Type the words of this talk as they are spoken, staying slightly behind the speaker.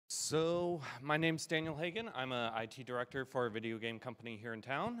So my name's Daniel Hagen. I'm an IT director for a video game company here in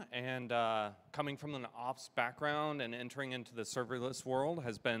town, and coming from an ops background and entering into the serverless world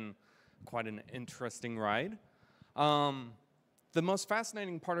has been quite an interesting ride. The most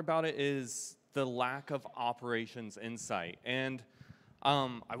fascinating part about it is the lack of operations insight, and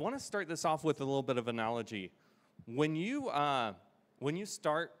I want to start this off with a little bit of analogy. When you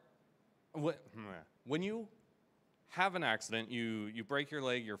have an accident, you break your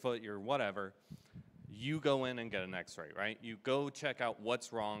leg, your foot, your whatever, you go in and get an x-ray, right? You go check out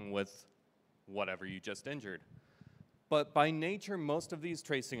what's wrong with whatever you just injured. But by nature, most of these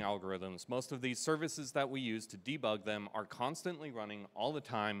tracing algorithms, most of these services that we use to debug them are constantly running all the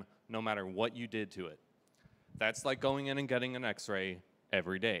time, no matter what you did to it. That's like going in and getting an x-ray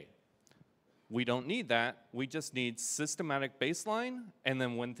every day. We don't need that. We just need systematic baseline, and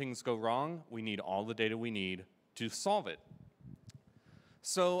then when things go wrong, we need all the data we need to solve it.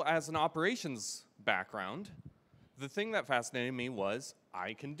 So as an operations background, the thing that fascinated me was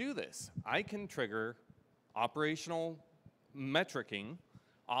I can do this. I can trigger operational metricing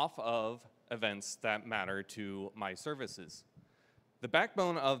off of events that matter to my services. The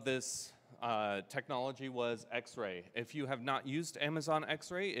backbone of this technology was X-Ray. If you have not used Amazon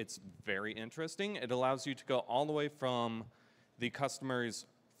X-Ray, it's very interesting. It allows you to go all the way from the customer's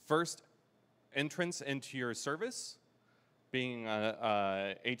first entrance into your service, being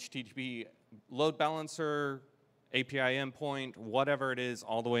a HTTP load balancer, API endpoint, whatever it is,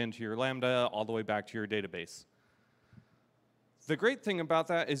 all the way into your Lambda, all the way back to your database. The great thing about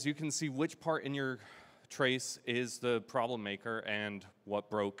that is you can see which part in your trace is the problem maker and what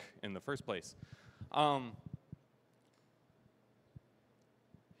broke in the first place.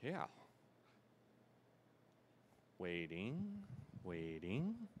 Yeah. Waiting.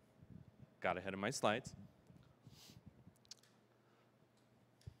 Got ahead of my slides.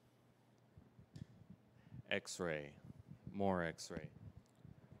 X-ray, more X-ray.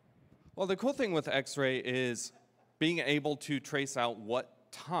 Well, the cool thing with X-ray is being able to trace out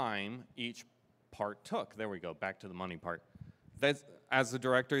what time each part took. There we go, back to the money part. As a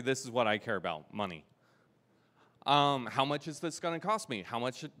director, this is what I care about, money. How much is this going to cost me? How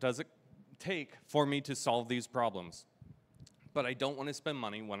much does it take for me to solve these problems? But I don't want to spend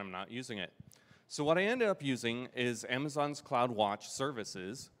money when I'm not using it. So what I ended up using is Amazon's CloudWatch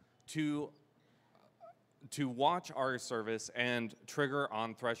services to watch our service and trigger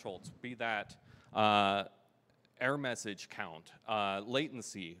on thresholds, be that error message count,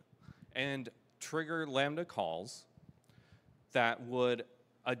 latency, and trigger Lambda calls that would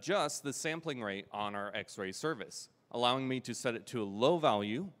adjust the sampling rate on our X-Ray service, allowing me to set it to a low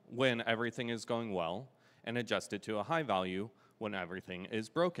value when everything is going well and adjust it to a high value when everything is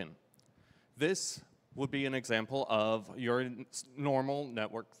broken. This would be an example of your normal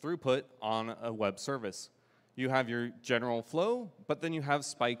network throughput on a web service. You have your general flow, but then you have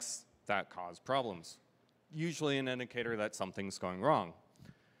spikes that cause problems, usually an indicator that something's going wrong.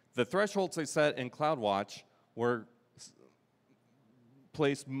 The thresholds I set in CloudWatch were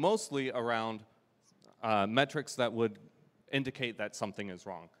placed mostly around metrics that would indicate that something is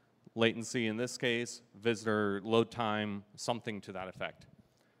wrong. Latency in this case, visitor load time, something to that effect.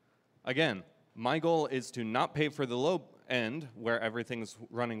 Again, my goal is to not pay for the low end where everything's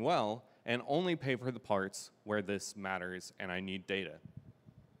running well and only pay for the parts where this matters and I need data.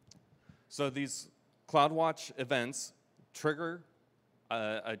 So these CloudWatch events trigger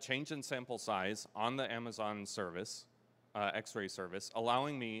a change in sample size on the Amazon service, X-Ray service,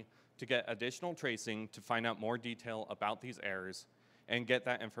 allowing me to get additional tracing to find out more detail about these errors and get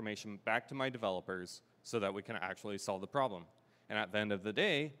that information back to my developers so that we can actually solve the problem. And at the end of the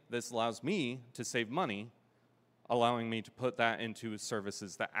day, this allows me to save money, allowing me to put that into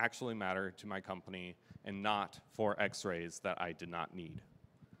services that actually matter to my company and not for X-rays that I did not need.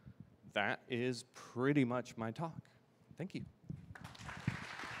 That is pretty much my talk. Thank you.